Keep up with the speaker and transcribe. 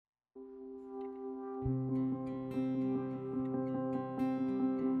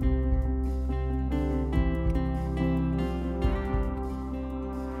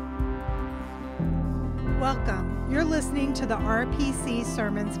listening to the RPC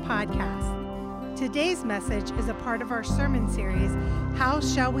Sermons podcast. Today's message is a part of our sermon series, How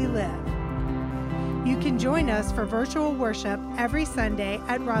Shall We Live? You can join us for virtual worship every Sunday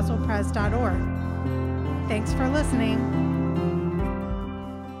at roswellpres.org. Thanks for listening.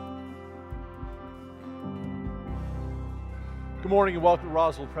 Good morning and welcome to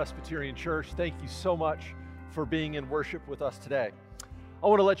Roswell Presbyterian Church. Thank you so much for being in worship with us today. I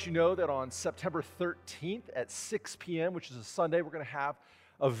want to let you know that on September 13th at 6 p.m., which is a Sunday, we're going to have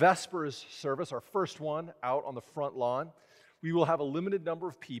a Vespers service, our first one out on the front lawn. We will have a limited number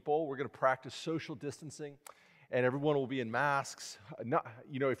of people. We're going to practice social distancing, and everyone will be in masks.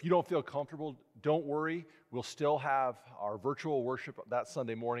 If you don't feel comfortable, don't worry. We'll still have our virtual worship that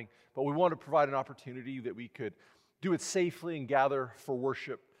Sunday morning, but we want to provide an opportunity that we could do it safely and gather for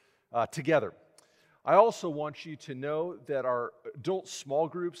worship together. I also want you to know that our adult small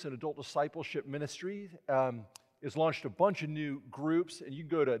groups and adult discipleship ministry has launched a bunch of new groups, and you can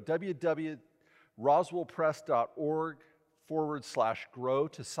go to www.roswellpres.org/grow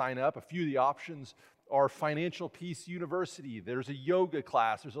to sign up. A few of the options are Financial Peace University. There's a yoga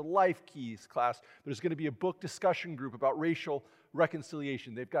class. There's a Life Keys class. There's going to be a book discussion group about racial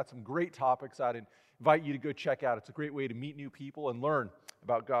reconciliation. They've got some great topics I'd invite you to go check out. It's a great way to meet new people and learn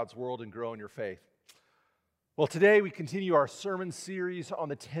about God's world and grow in your faith. Well, today we continue our sermon series on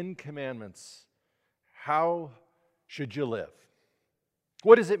the Ten Commandments. How should you live?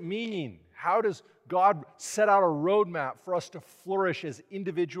 What does it mean? How does God set out a roadmap for us to flourish as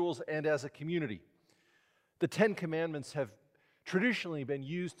individuals and as a community? The Ten Commandments have traditionally been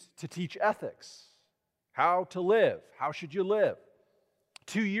used to teach ethics. How to live? How should you live?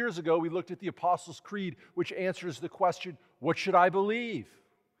 2 years ago, we looked at the Apostles' Creed, which answers the question, what should I believe?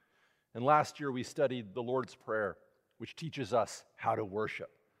 And last year, we studied the Lord's Prayer, which teaches us how to worship.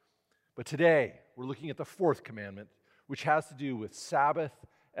 But today, we're looking at the fourth commandment, which has to do with Sabbath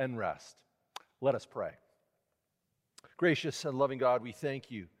and rest. Let us pray. Gracious and loving God, we thank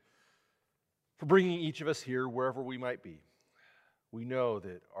you for bringing each of us here wherever we might be. We know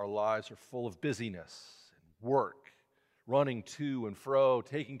that our lives are full of busyness and work, running to and fro,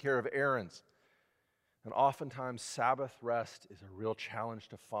 taking care of errands. And oftentimes, Sabbath rest is a real challenge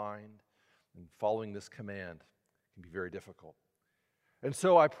to find, and following this command can be very difficult. And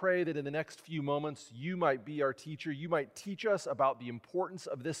so I pray that in the next few moments, you might be our teacher. You might teach us about the importance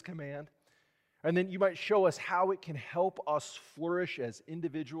of this command, and then you might show us how it can help us flourish as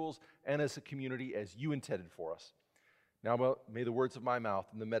individuals and as a community as you intended for us. Now, may the words of my mouth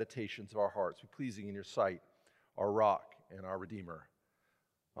and the meditations of our hearts be pleasing in your sight, our rock and our Redeemer.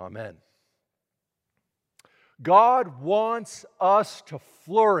 Amen. God wants us to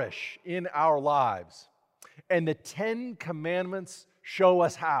flourish in our lives, and the Ten Commandments show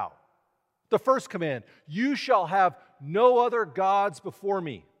us how. The first command, you shall have no other gods before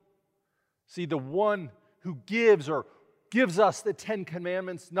me. See, the one who gives us the Ten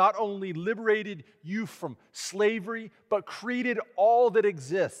Commandments not only liberated you from slavery, but created all that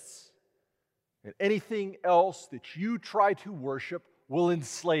exists. And anything else that you try to worship will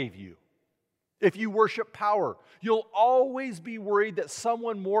enslave you. If you worship power, you'll always be worried that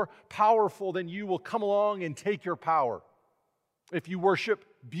someone more powerful than you will come along and take your power. If you worship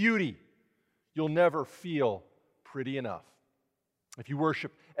beauty, you'll never feel pretty enough. If you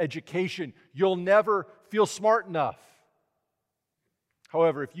worship education, you'll never feel smart enough.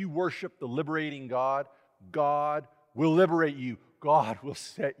 However, if you worship the liberating God, God will liberate you. God will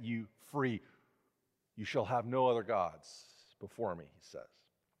set you free. You shall have no other gods before me, he says.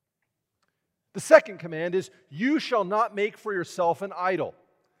 The second command is, you shall not make for yourself an idol.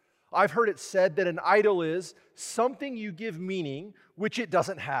 I've heard it said that an idol is something you give meaning which it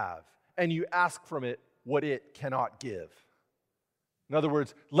doesn't have, and you ask from it what it cannot give. In other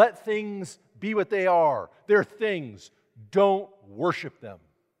words, let things be what they are. They're things. Don't worship them.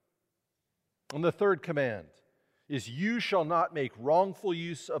 And the third command is, you shall not make wrongful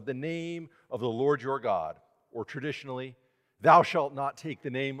use of the name of the Lord your God, or traditionally, thou shalt not take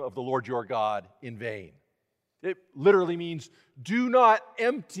the name of the Lord your God in vain. It literally means do not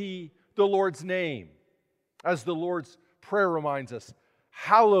empty the Lord's name. As the Lord's Prayer reminds us,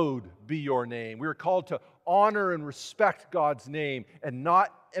 hallowed be your name. We are called to honor and respect God's name and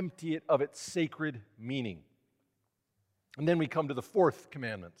not empty it of its sacred meaning. And then we come to the fourth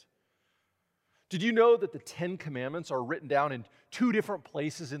commandment. Did you know that the Ten Commandments are written down in two different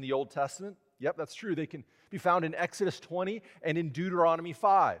places in the Old Testament? Yep, that's true. They can be found in Exodus 20 and in Deuteronomy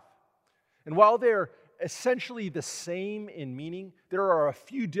 5. And while they're essentially the same in meaning, there are a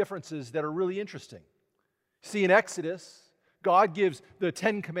few differences that are really interesting. See, in Exodus, God gives the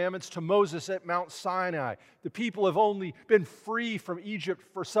 10 Commandments to Moses at Mount Sinai. The people have only been free from Egypt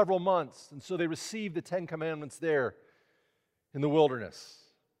for several months, and so they receive the 10 Commandments there in the wilderness.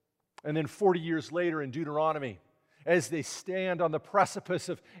 And then 40 years later in Deuteronomy, as they stand on the precipice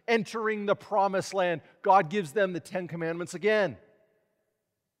of entering the promised land, God gives them the 10 Commandments again.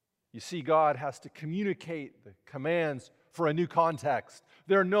 You see, God has to communicate the commands for a new context.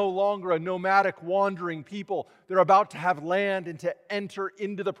 They're no longer a nomadic, wandering people. They're about to have land and to enter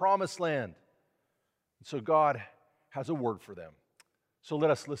into the promised land. And so God has a word for them. So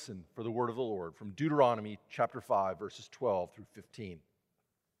let us listen for the word of the Lord from Deuteronomy chapter 5, verses 12 through 15.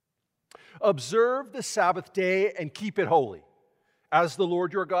 Observe the Sabbath day and keep it holy, as the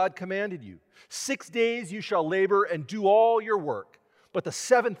Lord your God commanded you. 6 days you shall labor and do all your work, but the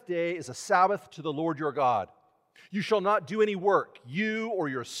seventh day is a Sabbath to the Lord your God. You shall not do any work, you or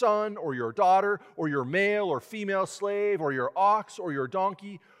your son or your daughter or your male or female slave or your ox or your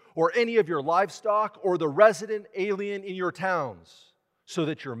donkey or any of your livestock or the resident alien in your towns, so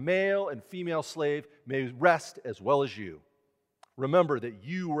that your male and female slave may rest as well as you. Remember that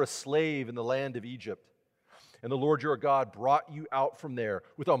you were a slave in the land of Egypt, and the Lord your God brought you out from there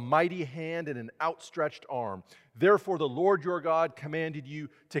with a mighty hand and an outstretched arm. Therefore the Lord your God commanded you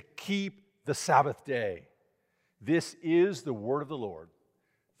to keep the Sabbath day. This is the word of the Lord.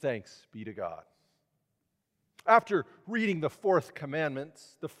 Thanks be to God. After reading the fourth commandment,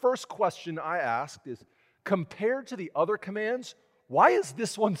 the first question I asked is, compared to the other commands, why is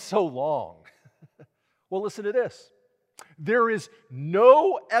this one so long? Well, listen to this. There is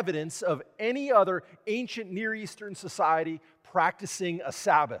no evidence of any other ancient Near Eastern society practicing a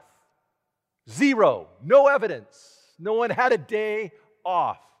Sabbath. Zero. No evidence. No one had a day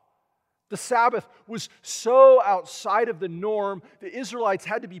off. The Sabbath was so outside of the norm, the Israelites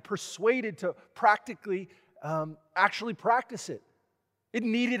had to be persuaded to actually practice it. It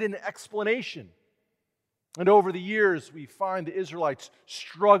needed an explanation. And over the years, we find the Israelites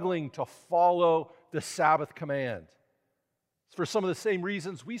struggling to follow the Sabbath command. It's for some of the same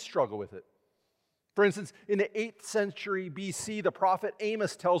reasons we struggle with it. For instance, in the 8th century BC, the prophet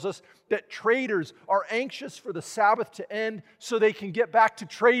Amos tells us that traders are anxious for the Sabbath to end so they can get back to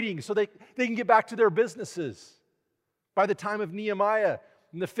trading, so they can get back to their businesses. By the time of Nehemiah,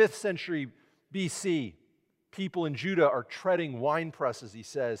 in the 5th century BC, people in Judah are treading wine presses, he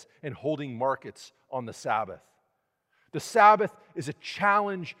says, and holding markets on the Sabbath. The Sabbath is a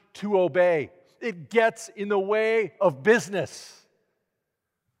challenge to obey. It gets in the way of business.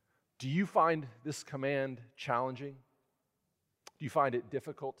 Do you find this command challenging? Do you find it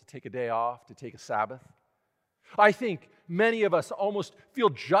difficult to take a day off, to take a Sabbath? I think many of us almost feel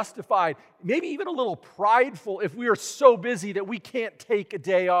justified, maybe even a little prideful, if we are so busy that we can't take a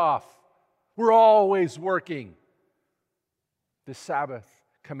day off. We're always working. This Sabbath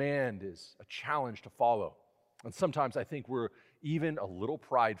command is a challenge to follow. And sometimes I think we're even a little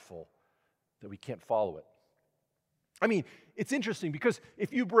prideful that we can't follow it. I mean, it's interesting because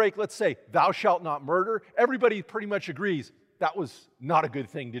if you break, let's say, thou shalt not murder, everybody pretty much agrees that was not a good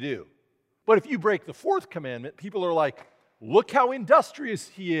thing to do. But if you break the fourth commandment, people are like, look how industrious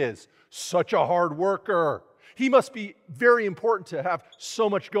he is, such a hard worker. He must be very important to have so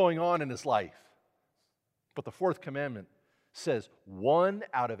much going on in his life. But the fourth commandment says 1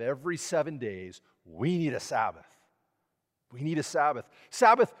 out of every 7 days, we need a Sabbath. We need a Sabbath.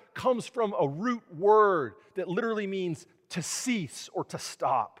 Sabbath comes from a root word that literally means to cease or to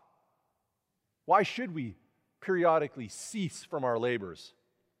stop. Why should we periodically cease from our labors?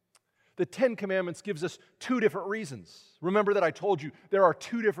 The 10 Commandments gives us 2 different reasons. Remember that I told you there are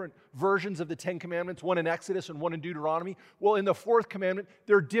 2 different versions of the 10 Commandments, one in Exodus and one in Deuteronomy. Well, in the 4th commandment,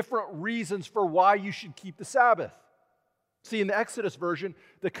 there are different reasons for why you should keep the Sabbath. See, in the Exodus version,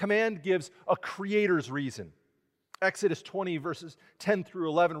 the command gives a creator's reason. Exodus 20, verses 10 through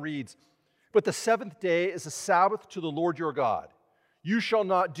 11 reads, "But the 7th day is a Sabbath to the Lord your God. You shall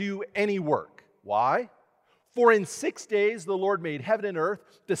not do any work." Why? "For in 6 days the Lord made heaven and earth,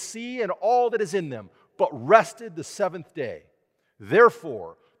 the sea and all that is in them, but rested the 7th day.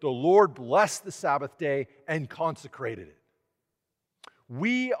 Therefore the Lord blessed the Sabbath day and consecrated it."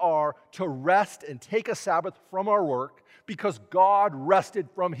 We are to rest and take a Sabbath from our work because God rested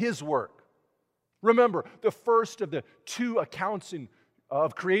from His work. Remember, the first of the 2 accounts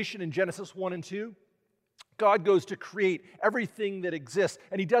of creation in Genesis 1 and 2, God goes to create everything that exists,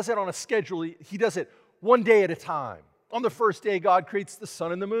 and He does it on a schedule. He does it one day at a time. On the first day, God creates the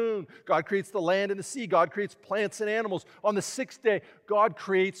sun and the moon. God creates the land and the sea. God creates plants and animals. On the 6th day, God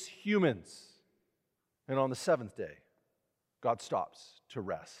creates humans. And on the 7th day, God stops to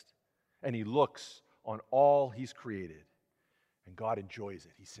rest, and He looks on all He's created. And God enjoys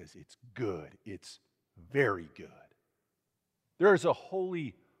it. He says, it's good. It's very good. There is a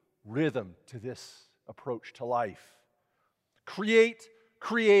holy rhythm to this approach to life. Create,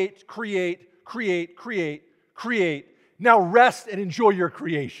 create, create, create, create, create. Now rest and enjoy your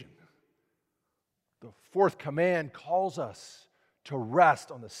creation. The fourth command calls us to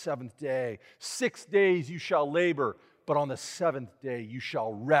rest on the seventh day. 6 days you shall labor, but on the seventh day you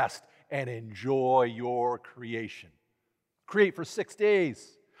shall rest and enjoy your creation. Create for 6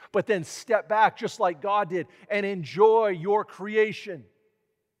 days, but then step back just like God did and enjoy your creation.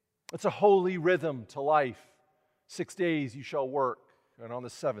 It's a holy rhythm to life. 6 days you shall work, and on the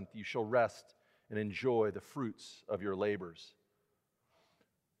seventh you shall rest and enjoy the fruits of your labors.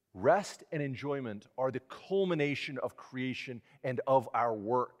 Rest and enjoyment are the culmination of creation and of our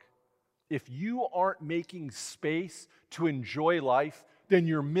work. If you aren't making space to enjoy life, then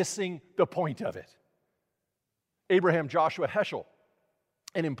you're missing the point of it. Abraham Joshua Heschel,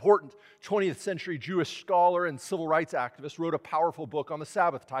 an important 20th century Jewish scholar and civil rights activist, wrote a powerful book on the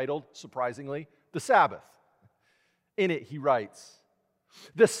Sabbath titled, surprisingly, The Sabbath. In it, he writes,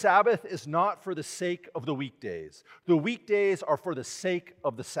 "The Sabbath is not for the sake of the weekdays. The weekdays are for the sake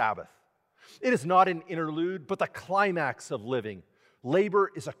of the Sabbath. It is not an interlude, but the climax of living.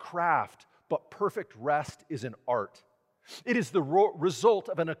 Labor is a craft, but perfect rest is an art. It is the result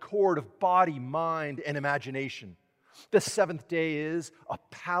of an accord of body, mind, and imagination. The seventh day is a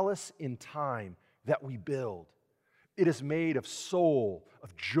palace in time that we build. It is made of soul,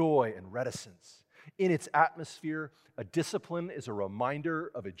 of joy, and reticence. In its atmosphere, a discipline is a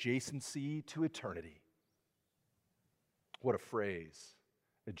reminder of adjacency to eternity." What a phrase.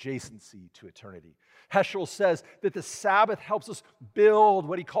 Adjacency to eternity. Heschel says that the Sabbath helps us build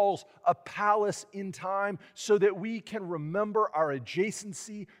what he calls a palace in time so that we can remember our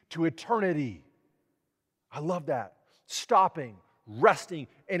adjacency to eternity. I love that. Stopping, resting,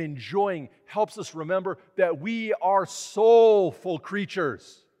 and enjoying helps us remember that we are soulful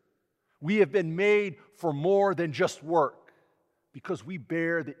creatures. We have been made for more than just work because we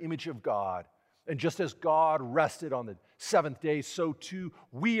bear the image of God. And just as God rested on the seventh day, so too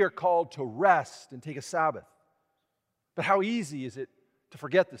we are called to rest and take a Sabbath. But how easy is it to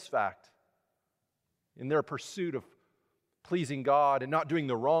forget this fact? In their pursuit of pleasing God and not doing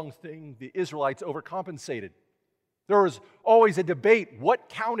the wrong thing, the Israelites overcompensated. There was always a debate what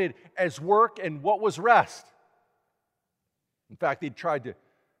counted as work and what was rest. In fact, they tried to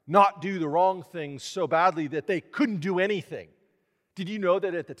not do the wrong things so badly that they couldn't do anything. Did you know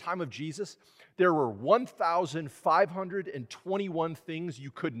that at the time of Jesus, there were 1,521 things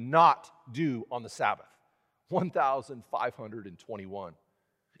you could not do on the Sabbath? 1,521.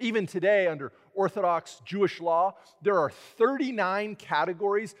 Even today, under Orthodox Jewish law, there are 39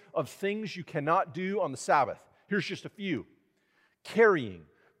 categories of things you cannot do on the Sabbath. Here's just a few: carrying,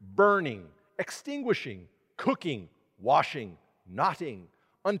 burning, extinguishing, cooking, washing, knotting,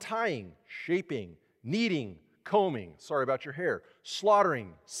 untying, shaping, kneading, combing, sorry about your hair,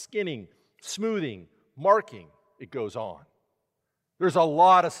 slaughtering, skinning, smoothing, marking. It goes on. There's a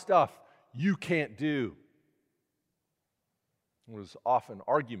lot of stuff you can't do. There was often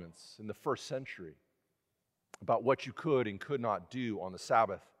arguments in the first century about what you could and could not do on the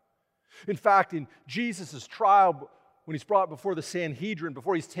Sabbath. In fact, in Jesus' trial, when he's brought before the Sanhedrin,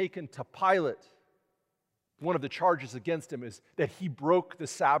 before he's taken to Pilate, one of the charges against him is that he broke the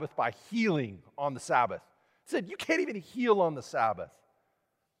Sabbath by healing on the Sabbath. He said, you can't even heal on the Sabbath.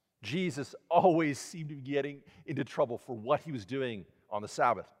 Jesus always seemed to be getting into trouble for what he was doing on the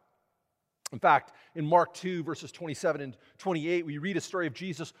Sabbath. In fact, in Mark 2, verses 27 and 28, we read a story of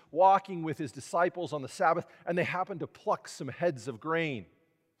Jesus walking with his disciples on the Sabbath, and they happen to pluck some heads of grain.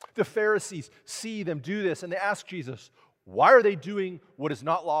 The Pharisees see them do this, and they ask Jesus, why are they doing what is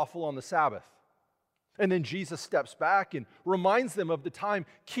not lawful on the Sabbath? And then Jesus steps back and reminds them of the time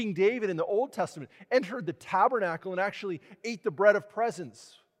King David in the Old Testament entered the tabernacle and actually ate the bread of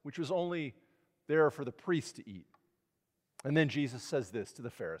presence, which was only there for the priest to eat. And then Jesus says this to the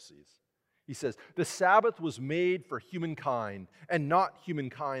Pharisees. He says, the Sabbath was made for humankind and not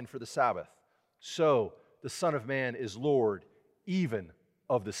humankind for the Sabbath. So the Son of Man is Lord even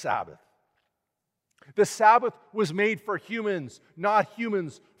of the Sabbath. The Sabbath was made for humans, not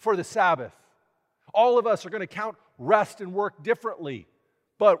humans for the Sabbath. All of us are going to count rest and work differently,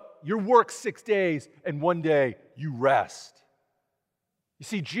 but you work 6 days and one day you rest. You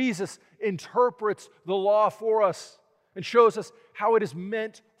see, Jesus interprets the law for us and shows us how it is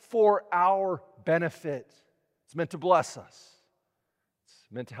meant for our benefit. It's meant to bless us. It's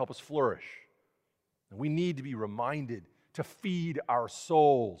meant to help us flourish. And we need to be reminded to feed our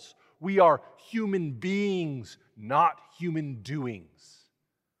souls. We are human beings, not human doings.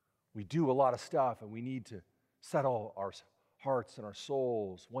 We do a lot of stuff, and we need to settle our hearts and our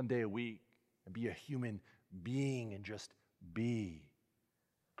souls one day a week and be a human being and just be.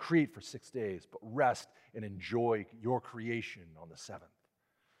 Create for 6 days, but rest and enjoy your creation on the seventh.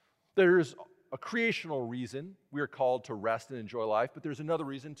 There's a creational reason we are called to rest and enjoy life, but there's another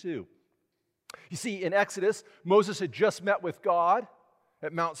reason too. You see, in Exodus, Moses had just met with God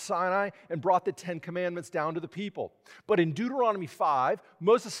at Mount Sinai and brought the 10 Commandments down to the people. But in Deuteronomy 5,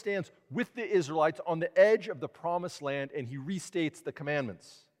 Moses stands with the Israelites on the edge of the promised land and he restates the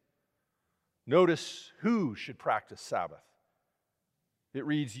commandments. Notice who should practice Sabbath. It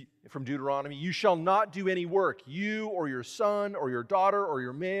reads from Deuteronomy, "You shall not do any work, you or your son or your daughter or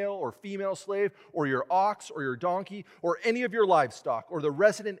your male or female slave or your ox or your donkey or any of your livestock or the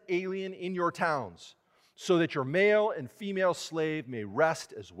resident alien in your towns, so that your male and female slave may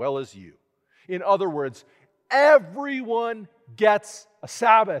rest as well as you." In other words, everyone gets a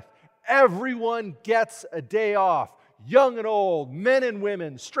Sabbath. Everyone gets a day off. Young and old, men and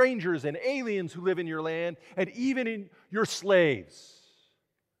women, strangers and aliens who live in your land, and even in your slaves.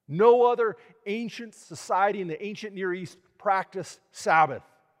 No other ancient society in the ancient Near East practiced Sabbath.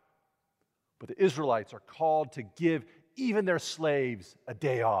 But the Israelites are called to give even their slaves a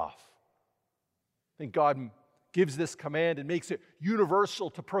day off. I think God gives this command and makes it universal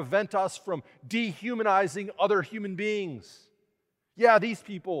to prevent us from dehumanizing other human beings. Yeah, these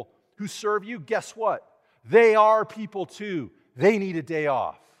people who serve you, guess what? They are people too. They need a day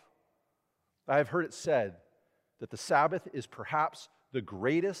off. I have heard it said that the Sabbath is perhaps the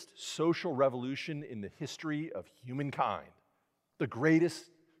greatest social revolution in the history of humankind. The greatest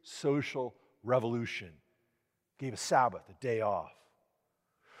social revolution gave a Sabbath, a day off.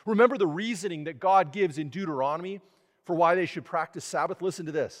 Remember the reasoning that God gives in Deuteronomy for why they should practice Sabbath? Listen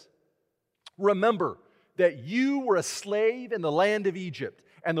to this. Remember that you were a slave in the land of Egypt,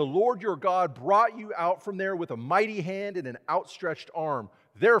 and the Lord your God brought you out from there with a mighty hand and an outstretched arm.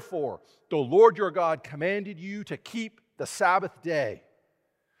 Therefore, the Lord your God commanded you to keep the Sabbath day.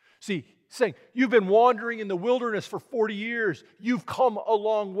 See, saying, you've been wandering in the wilderness for 40 years. You've come a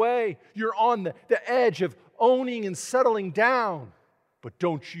long way. You're on the edge of owning and settling down. But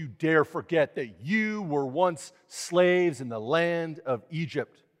don't you dare forget that you were once slaves in the land of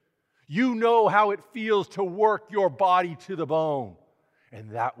Egypt. You know how it feels to work your body to the bone.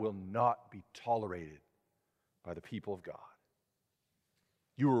 And that will not be tolerated by the people of God.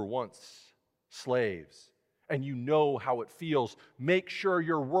 You were once slaves, and you know how it feels. Make sure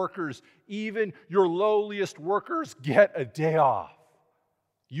your workers, even your lowliest workers, get a day off.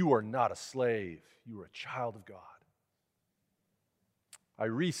 You are not a slave. You are a child of God. I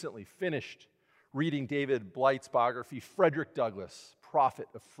recently finished reading David Blight's biography, Frederick Douglass, Prophet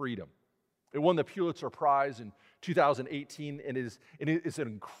of Freedom. It won the Pulitzer Prize in 2018, and it is an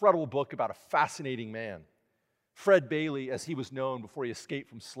incredible book about a fascinating man. Fred Bailey, as he was known before he escaped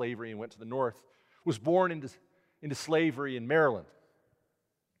from slavery and went to the North, was born into slavery in Maryland.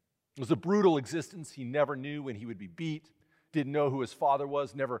 It was a brutal existence. He never knew when he would be beat, didn't know who his father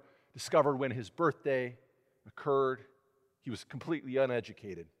was, never discovered when his birthday occurred. He was completely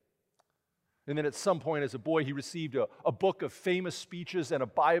uneducated. And then at some point as a boy, he received a book of famous speeches and a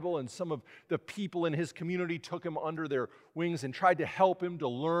Bible, and some of the people in his community took him under their wings and tried to help him to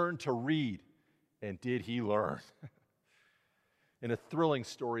learn to read. And did he learn? In a thrilling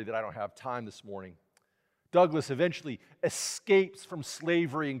story that I don't have time this morning, Douglass eventually escapes from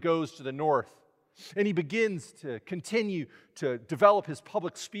slavery and goes to the North. And he begins to continue to develop his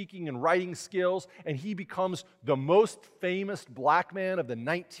public speaking and writing skills, and he becomes the most famous black man of the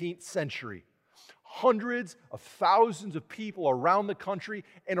 19th century. Hundreds of thousands of people around the country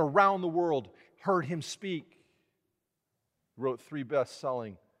and around the world heard him speak. He wrote 3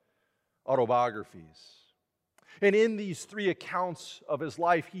 best-selling autobiographies. And in these 3 accounts of his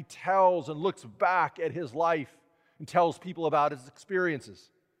life, he tells and looks back at his life and tells people about his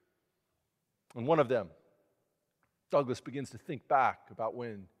experiences. And one of them, Douglass begins to think back about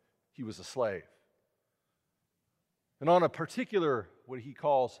when he was a slave. And on a particular, what he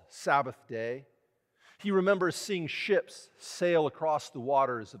calls Sabbath day, he remembers seeing ships sail across the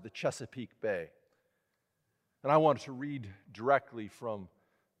waters of the Chesapeake Bay. And I want to read directly from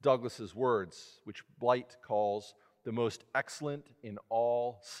Douglass's words, which Blight calls the most excellent in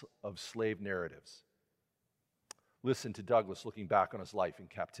all of slave narratives. Listen to Douglass looking back on his life in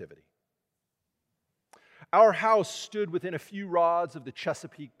captivity. Our house stood within a few rods of the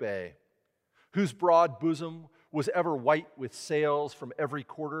Chesapeake Bay, whose broad bosom was ever white with sails from every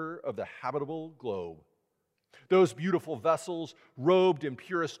quarter of the habitable globe. Those beautiful vessels, robed in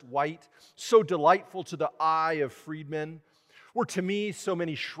purest white, so delightful to the eye of freedmen, were to me so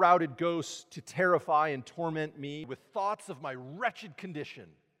many shrouded ghosts to terrify and torment me with thoughts of my wretched condition.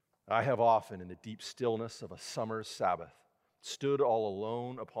 I have often, in the deep stillness of a summer's Sabbath, stood all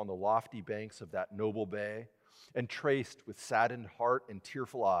alone upon the lofty banks of that noble bay, and traced with saddened heart and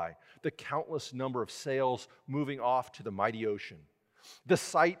tearful eye the countless number of sails moving off to the mighty ocean. The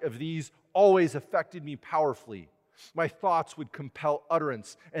sight of these always affected me powerfully. My thoughts would compel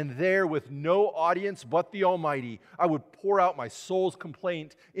utterance, and there, with no audience but the Almighty, I would pour out my soul's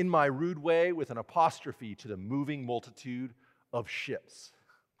complaint in my rude way with an apostrophe to the moving multitude of ships.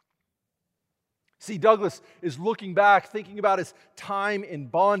 See, Douglas is looking back, thinking about his time in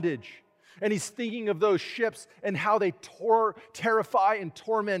bondage, and he's thinking of those ships and how they terrify and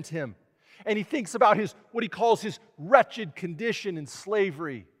torment him. And he thinks about what he calls his wretched condition in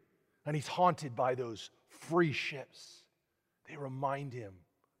slavery. And he's haunted by those free ships. They remind him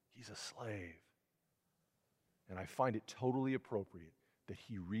he's a slave. And I find it totally appropriate that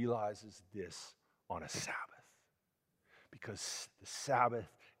he realizes this on a Sabbath. Because the Sabbath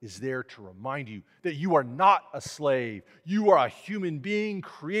is there to remind you that you are not a slave. You are a human being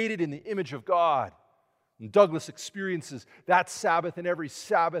created in the image of God. And Douglas experiences that Sabbath and every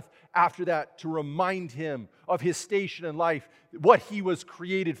Sabbath after that to remind him of his station in life, what he was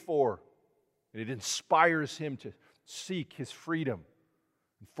created for. And it inspires him to seek his freedom.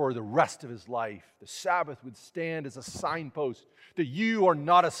 And for the rest of his life, the Sabbath would stand as a signpost that you are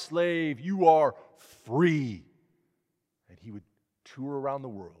not a slave, you are free. And he would tour around the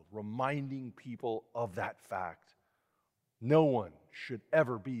world, reminding people of that fact. No one should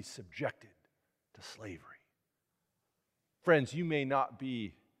ever be subjected to slavery. Friends, you may not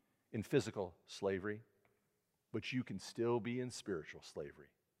be in physical slavery, but you can still be in spiritual slavery.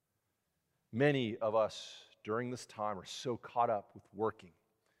 Many of us during this time are so caught up with working,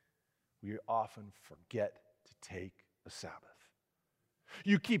 we often forget to take a Sabbath.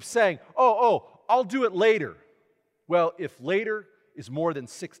 You keep saying, I'll do it later. Well, if later is more than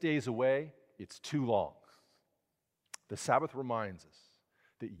 6 days away, it's too long. The Sabbath reminds us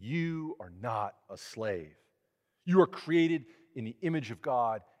that you are not a slave. You are created in the image of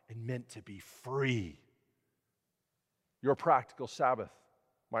God and meant to be free. Your practical Sabbath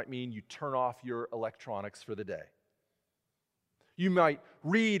might mean you turn off your electronics for the day. You might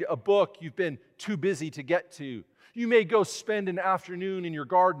read a book you've been too busy to get to. You may go spend an afternoon in your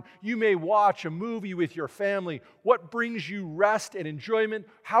garden. You may watch a movie with your family. What brings you rest and enjoyment?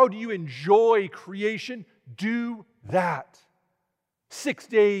 How do you enjoy creation? Do that. 6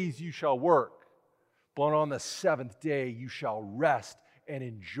 days you shall work, but on the seventh day you shall rest and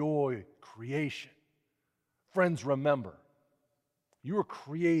enjoy creation. Friends, remember, you were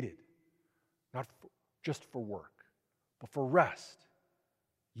created not just for work, but for rest.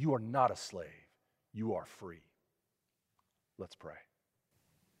 You are not a slave. You are free. Let's pray.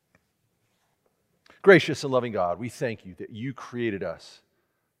 Gracious and loving God, we thank you that you created us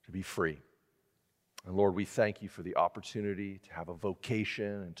to be free. And Lord, we thank you for the opportunity to have a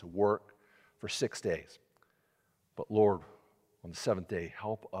vocation and to work for 6 days. But Lord, on the seventh day,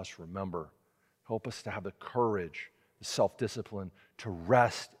 help us remember, help us to have the courage, the self-discipline to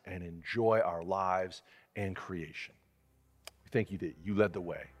rest and enjoy our lives and creation. We thank you that you led the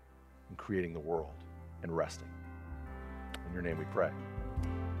way in creating the world and resting. In your name we pray.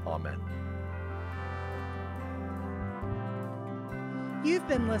 Amen. You've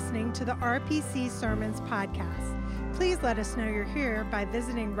been listening to the RPC Sermons podcast. Please let us know you're here by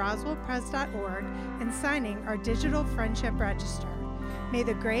visiting roswellpres.org and signing our digital friendship register. May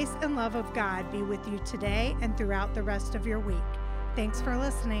the grace and love of God be with you today and throughout the rest of your week. Thanks for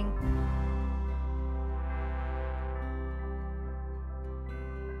listening.